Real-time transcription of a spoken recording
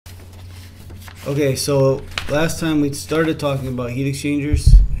Okay, so last time we started talking about heat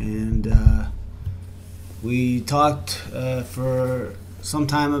exchangers, and we talked for some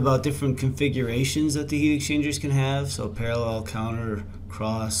time about different configurations that the heat exchangers can have. So parallel, counter,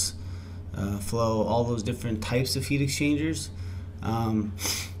 cross, flow, all those different types of heat exchangers. And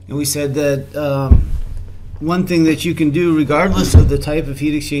we said that one thing that you can do regardless of the type of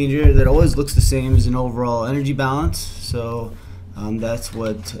heat exchanger that always looks the same is an overall energy balance. So that's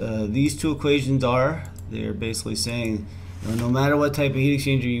what these two equations are. They're basically saying, no matter what type of heat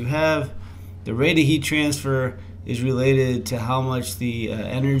exchanger you have, the rate of heat transfer is related to how much the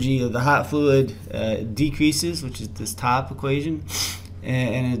energy of the hot fluid decreases, which is this top equation,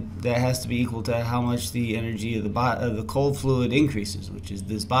 and that has to be equal to how much the energy of the cold fluid increases, which is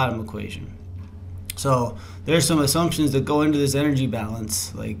this bottom equation. So there are some assumptions that go into this energy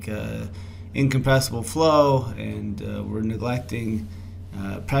balance, like incompressible flow, and we're neglecting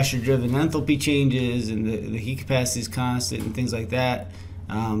pressure-driven enthalpy changes, and the heat capacity is constant, and things like that.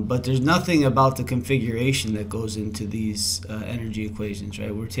 But there's nothing about the configuration that goes into these energy equations,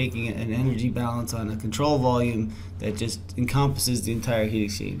 right? We're taking an energy balance on a control volume that just encompasses the entire heat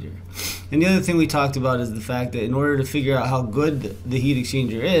exchanger. And the other thing we talked about is the fact that in order to figure out how good the heat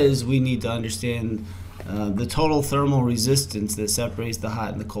exchanger is, we need to understand the total thermal resistance that separates the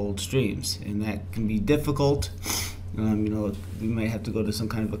hot and the cold streams. And that can be difficult. We might have to go to some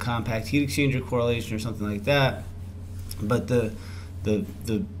kind of a compact heat exchanger correlation or something like that. But the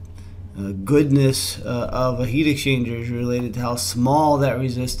goodness of a heat exchanger is related to how small that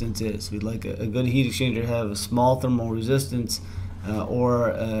resistance is. We'd like a good heat exchanger to have a small thermal resistance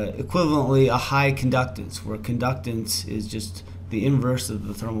or equivalently a high conductance, where conductance is just the inverse of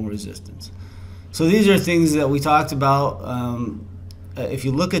the thermal resistance. So these are things that we talked about. If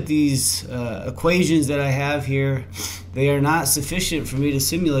you look at these equations that I have here, they are not sufficient for me to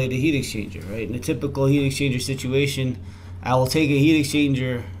simulate a heat exchanger, right? In a typical heat exchanger situation, I will take a heat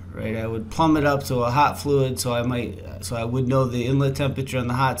exchanger, right? I would plumb it up to a hot fluid, so I would know the inlet temperature on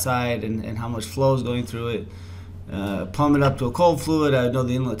the hot side and how much flow is going through it. Plumb it up to a cold fluid, I would know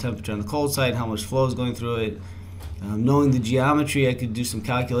the inlet temperature on the cold side, how much flow is going through it. Knowing the geometry, I could do some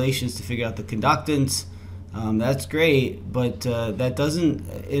calculations to figure out the conductance. That's great, but that doesn't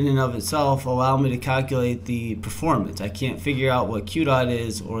in and of itself allow me to calculate the performance. I can't figure out what Q dot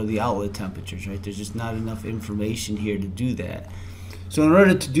is or the outlet temperatures, right? There's just not enough information here to do that. So in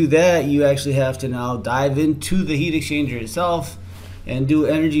order to do that, you actually have to now dive into the heat exchanger itself and do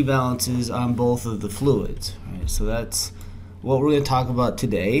energy balances on both of the fluids, right? So that's what we're going to talk about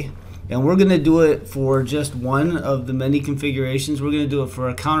today. And we're going to do it for just one of the many configurations. We're going to do it for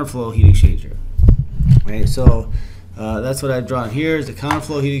a counterflow heat exchanger. Right, so that's what I've drawn here is a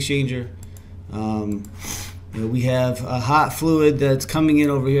counterflow heat exchanger. We have a hot fluid that's coming in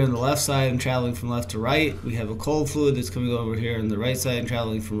over here on the left side and traveling from left to right. We have a cold fluid that's coming over here on the right side and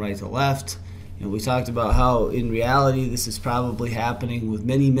traveling from right to left. We talked about how in reality this is probably happening with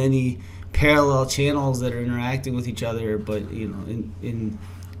many parallel channels that are interacting with each other, but in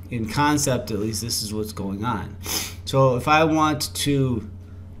concept at least this is what's going on. So if I want to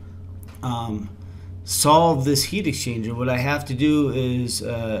solve this heat exchanger, what I have to do is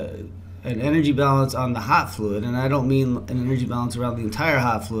an energy balance on the hot fluid, and I don't mean an energy balance around the entire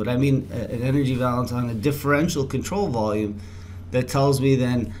hot fluid. I mean an energy balance on a differential control volume that tells me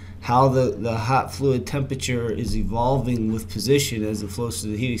then how the hot fluid temperature is evolving with position as it flows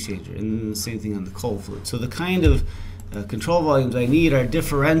through the heat exchanger, and then the same thing on the cold fluid. So the kind of control volumes I need are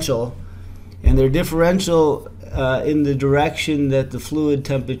differential, and they're differential in the direction that the fluid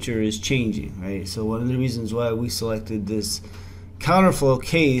temperature is changing, right? So one of the reasons why we selected this counterflow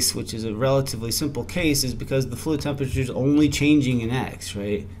case, which is a relatively simple case, is because the fluid temperature is only changing in X,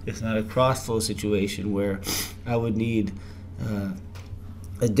 right? It's not a crossflow situation where I would need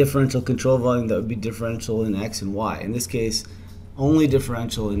a differential control volume that would be differential in X and Y. In this case, only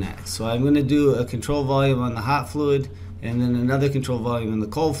differential in X. So I'm going to do a control volume on the hot fluid and then another control volume in the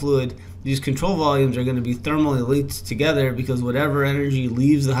cold fluid. These control volumes are going to be thermally linked together because whatever energy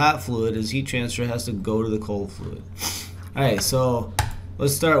leaves the hot fluid as heat transfer has to go to the cold fluid. Alright, so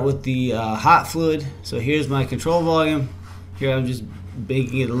let's start with the hot fluid. So here's my control volume. Here I'm just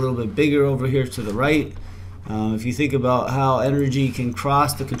making it a little bit bigger over here to the right. If you think about how energy can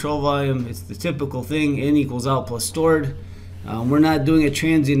cross the control volume, it's the typical thing, in equals out plus stored. We're not doing a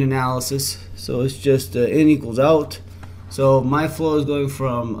transient analysis, so it's just in equals out. So my flow is going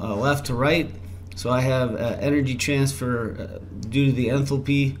from left to right. So I have energy transfer due to the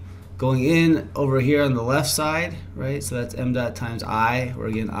enthalpy going in over here on the left side, right? So that's m dot times I, where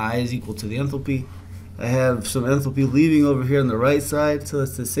again I is equal to the enthalpy. I have some enthalpy leaving over here on the right side, so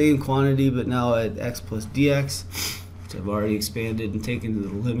it's the same quantity but now at x plus dx, which I've already expanded and taken to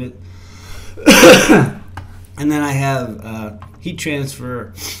the limit. And then I have heat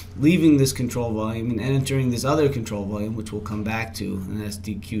transfer leaving this control volume and entering this other control volume, which we'll come back to, and that's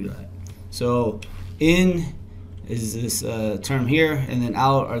dq dot. So in is this term here, and then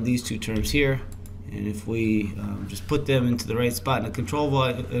out are these two terms here. And if we just put them into the right spot in a control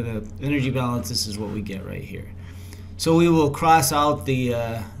volume, in an energy balance, this is what we get right here. So we will cross out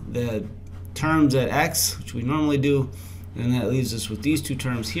the terms at x, which we normally do, and that leaves us with these two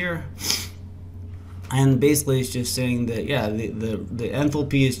terms here. And basically it's just saying that, yeah, the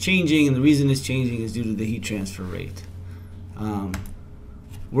enthalpy is changing, and the reason it's changing is due to the heat transfer rate.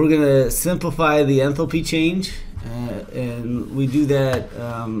 We're going to simplify the enthalpy change, and we do that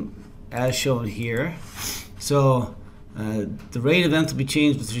as shown here. So the rate of enthalpy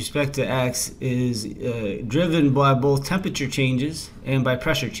change with respect to x is driven by both temperature changes and by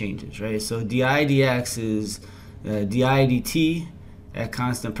pressure changes, right? So di dx is di dt at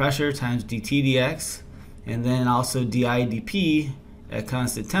constant pressure times dt dx, and then also di dp at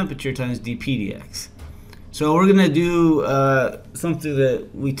constant temperature times dp dx. So we're going to do something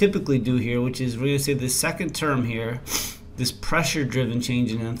that we typically do here, which is we're going to say the second term here, this pressure-driven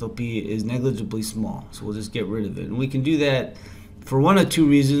change in enthalpy, is negligibly small. So we'll just get rid of it. And we can do that for one of two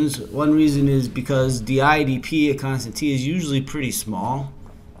reasons. One reason is because di dp at constant T is usually pretty small.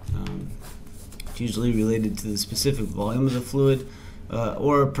 It's usually related to the specific volume of the fluid,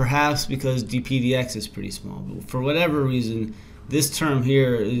 or perhaps because dp dx is pretty small. But for whatever reason, this term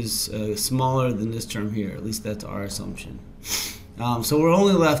here is smaller than this term here. At least that's our assumption. So we're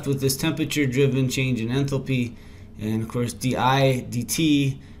only left with this temperature-driven change in enthalpy. And of course, di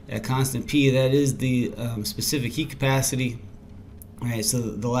dt at constant P, that is the specific heat capacity. All right, so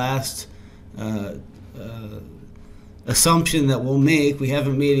the last assumption that we'll make, we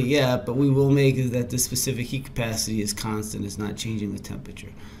haven't made it yet, but we will make, is that the specific heat capacity is constant. It's not changing with temperature.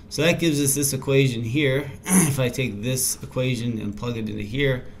 So that gives us this equation here. If I take this equation and plug it into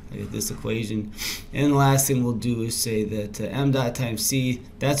here, I get this equation. And the last thing we'll do is say that m dot times c,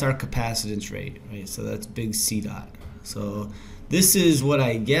 that's our capacitance rate, right? So that's big C dot. So this is what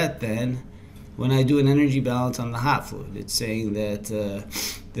I get then when I do an energy balance on the hot fluid. It's saying that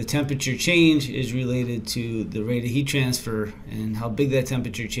the temperature change is related to the rate of heat transfer, and how big that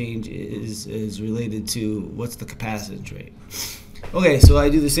temperature change is related to what's the capacitance rate. Okay, so I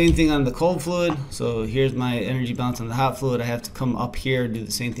do the same thing on the cold fluid. So here's my energy balance on the hot fluid. I have to come up here and do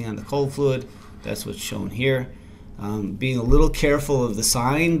the same thing on the cold fluid. That's what's shown here. Being a little careful of the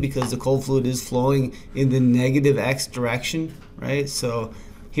sign, because the cold fluid is flowing in the negative x direction, right? So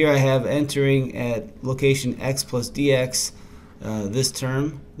here I have entering at location x plus dx, this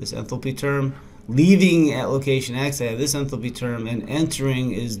term, this enthalpy term. Leaving at location x, I have this enthalpy term, and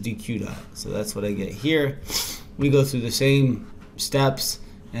entering is dq dot. So that's what I get here. We go through the same steps,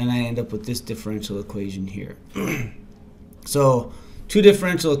 and I end up with this differential equation here. So two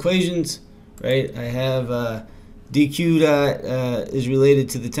differential equations, right? I have dq dot is related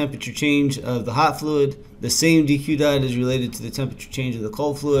to the temperature change of the hot fluid. The same dq dot is related to the temperature change of the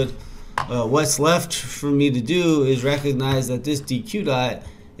cold fluid. What's left for me to do is recognize that this dq dot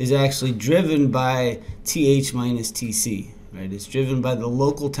is actually driven by Th minus Tc, right? It's driven by the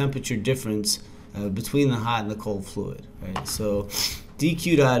local temperature difference between the hot and the cold fluid, right? So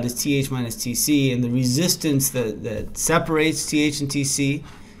dq dot is Th minus Tc, and the resistance that separates Th and Tc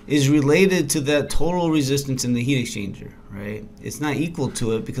is related to that total resistance in the heat exchanger, right? It's not equal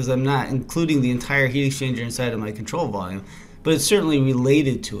to it because I'm not including the entire heat exchanger inside of my control volume, but it's certainly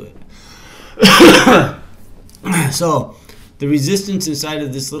related to it. So the resistance inside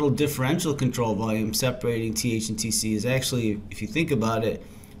of this little differential control volume separating Th and Tc is actually, if you think about it,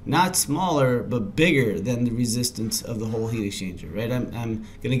 not smaller but bigger than the resistance of the whole heat exchanger, right? I'm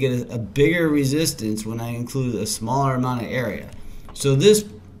going to get a bigger resistance when I include a smaller amount of area. So this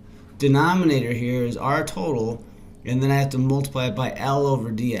denominator here is R total, and then I have to multiply it by L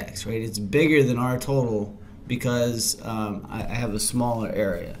over dx, right? It's bigger than R total because I have a smaller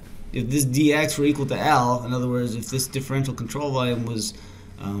area. If this dx were equal to L, in other words, if this differential control volume was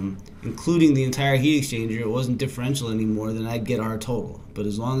including the entire heat exchanger, it wasn't differential anymore, then I'd get R total. But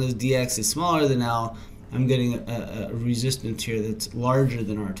as long as dx is smaller than L, I'm getting a resistance here that's larger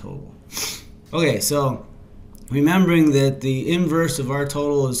than R total. Okay, so remembering that the inverse of R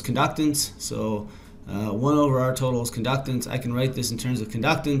total is conductance, so 1 over R total is conductance. I can write this in terms of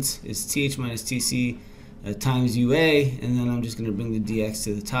conductance. It's Th minus Tc times UA, and then I'm just going to bring the dx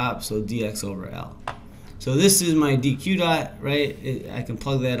to the top, so dx over L. So this is my dq dot, right? I can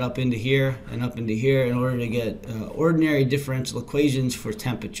plug that up into here and up into here in order to get ordinary differential equations for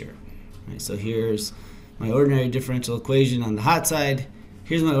temperature. Right, so here's my ordinary differential equation on the hot side.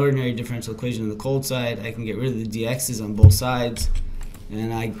 Here's my ordinary differential equation on the cold side. I can get rid of the dx's on both sides,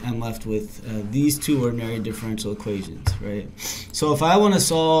 and I'm left with these two ordinary differential equations, right? So if I want to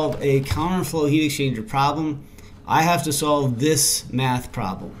solve a counterflow heat exchanger problem, I have to solve this math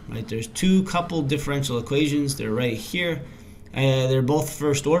problem, right? There's two coupled differential equations. They're right here. They're both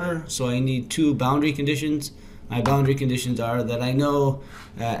first order, so I need two boundary conditions. My boundary conditions are that I know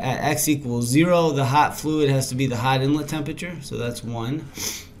at x equals 0, the hot fluid has to be the hot inlet temperature, so that's 1.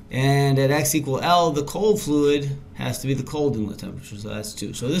 And at x equal L, the cold fluid has to be the cold inlet temperature, so that's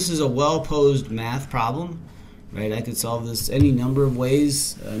 2. So this is a well-posed math problem, right? I could solve this any number of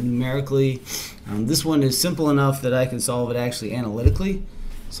ways numerically. This one is simple enough that I can solve it actually analytically.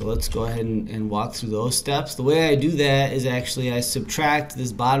 So let's go ahead and walk through those steps. The way I do that is actually I subtract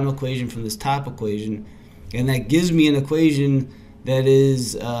this bottom equation from this top equation, and that gives me an equation that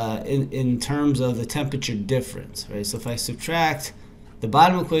is in terms of the temperature difference, right? So if I subtract the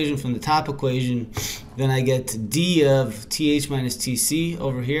bottom equation from the top equation, then I get d of Th minus Tc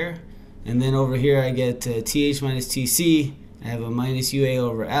over here, and then over here I get Th minus Tc. I have a minus UA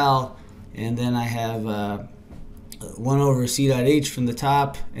over L, and then I have 1 over C dot H from the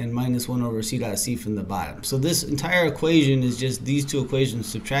top and minus 1 over C dot C from the bottom. So this entire equation is just these two equations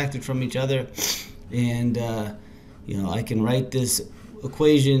subtracted from each other, and I can write this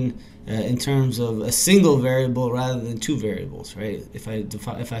equation in terms of a single variable rather than two variables, right? If I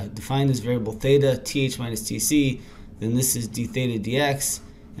define this variable theta, Th minus Tc, then this is d theta dx,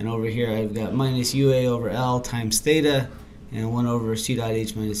 and over here I've got minus UA over L times theta, and 1 over C dot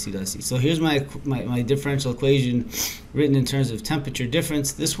H minus C dot C. So here's my differential equation written in terms of temperature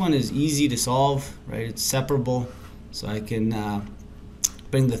difference. This one is easy to solve, right? It's separable, so I can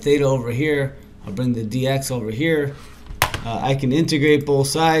bring the theta over here, I'll bring the dx over here. I can integrate both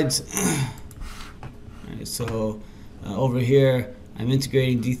sides. Right, so over here I'm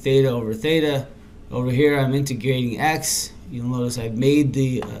integrating d theta over theta. Over here I'm integrating x. You'll notice I've made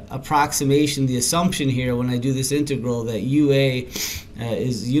the approximation, the assumption here when I do this integral that UA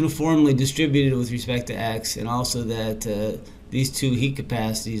is uniformly distributed with respect to x, and also that these two heat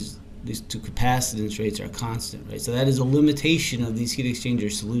capacities, these two capacitance rates are constant, right? So that is a limitation of these heat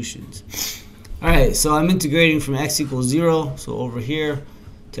exchanger solutions. Alright, so I'm integrating from x equals 0, so over here,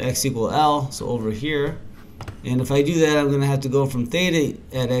 to x equal L, so over here. And if I do that, I'm going to have to go from theta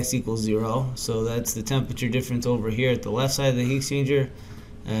at x equals 0, so that's the temperature difference over here at the left side of the heat exchanger,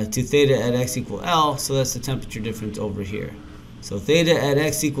 to theta at x equal L, so that's the temperature difference over here. So theta at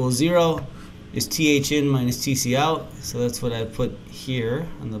x equals 0 is Th in minus Tc out, so that's what I put here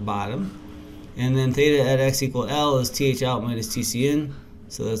on the bottom. And then theta at x equal L is Th out minus Tc in,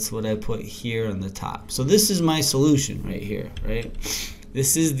 so that's what I put here on the top. So this is my solution right here, right?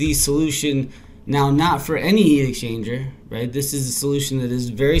 This is the solution. Now, not for any heat exchanger, right? This is a solution that is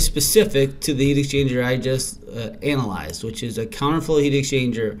very specific to the heat exchanger I just analyzed, which is a counterflow heat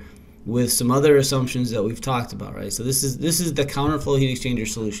exchanger with some other assumptions that we've talked about, right? So this is the counterflow heat exchanger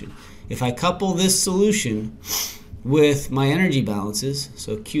solution. If I couple this solution with my energy balances,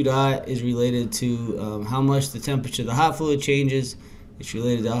 so Q dot is related to how much the temperature of the hot fluid changes, it's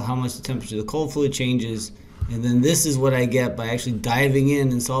related to how much the temperature of the cold fluid changes, and then this is what I get by actually diving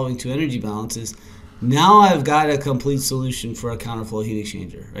in and solving two energy balances. Now I've got a complete solution for a counterflow heat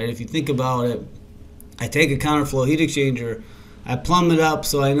exchanger, right? If you think about it, I take a counterflow heat exchanger, I plumb it up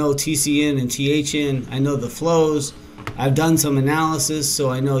so I know Tc in and Th in, I know the flows, I've done some analysis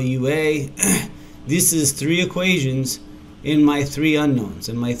so I know UA. This is three equations in my three unknowns,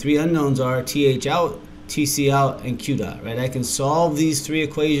 and my three unknowns are Th out, Tc out, and Q dot, right? I can solve these three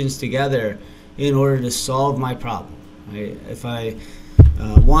equations together in order to solve my problem, right? If I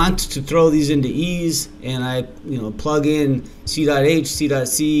want to throw these into E's and I plug in C dot H, C dot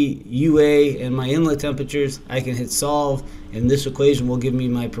C, UA, and my inlet temperatures, I can hit solve, and this equation will give me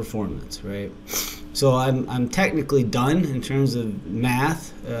my performance, right? So I'm technically done in terms of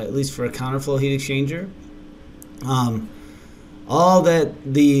math, at least for a counterflow heat exchanger. All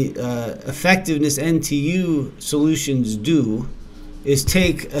that the effectiveness NTU solutions do is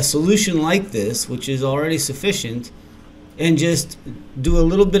take a solution like this, which is already sufficient, and just do a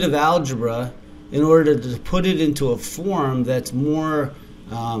little bit of algebra in order to put it into a form that's more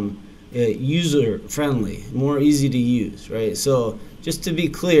user-friendly, more easy to use, right? So just to be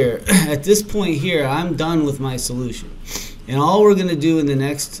clear, at this point here, I'm done with my solution. And all we're going to do in the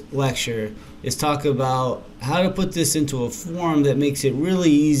next lecture is talk about how to put this into a form that makes it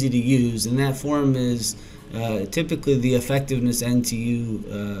really easy to use, and that form is typically the effectiveness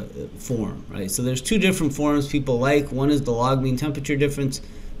NTU form, right? So there's two different forms people like. One is the log mean temperature difference.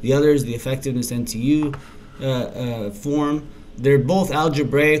 The other is the effectiveness NTU form. They're both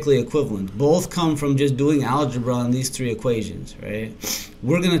algebraically equivalent. Both come from just doing algebra on these three equations, right?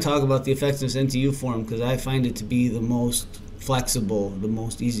 We're going to talk about the effectiveness NTU form because I find it to be the most flexible, the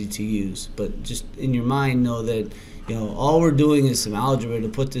most easy to use. But just in your mind, know that all we're doing is some algebra to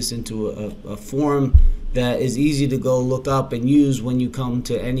put this into a form that is easy to go look up and use when you come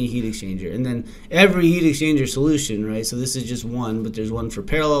to any heat exchanger. And then every heat exchanger solution, right? So this is just one, but there's one for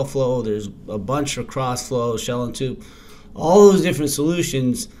parallel flow, there's a bunch for cross flow, shell and tube. All those different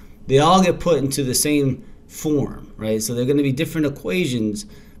solutions, they all get put into the same form, right? So they're going to be different equations,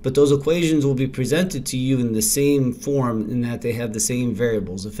 but those equations will be presented to you in the same form in that they have the same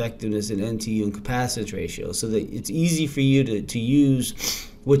variables, effectiveness and NTU and capacitance ratio, so that it's easy for you to use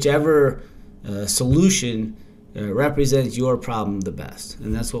whichever solution represents your problem the best.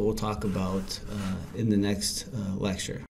 And that's what we'll talk about in the next lecture.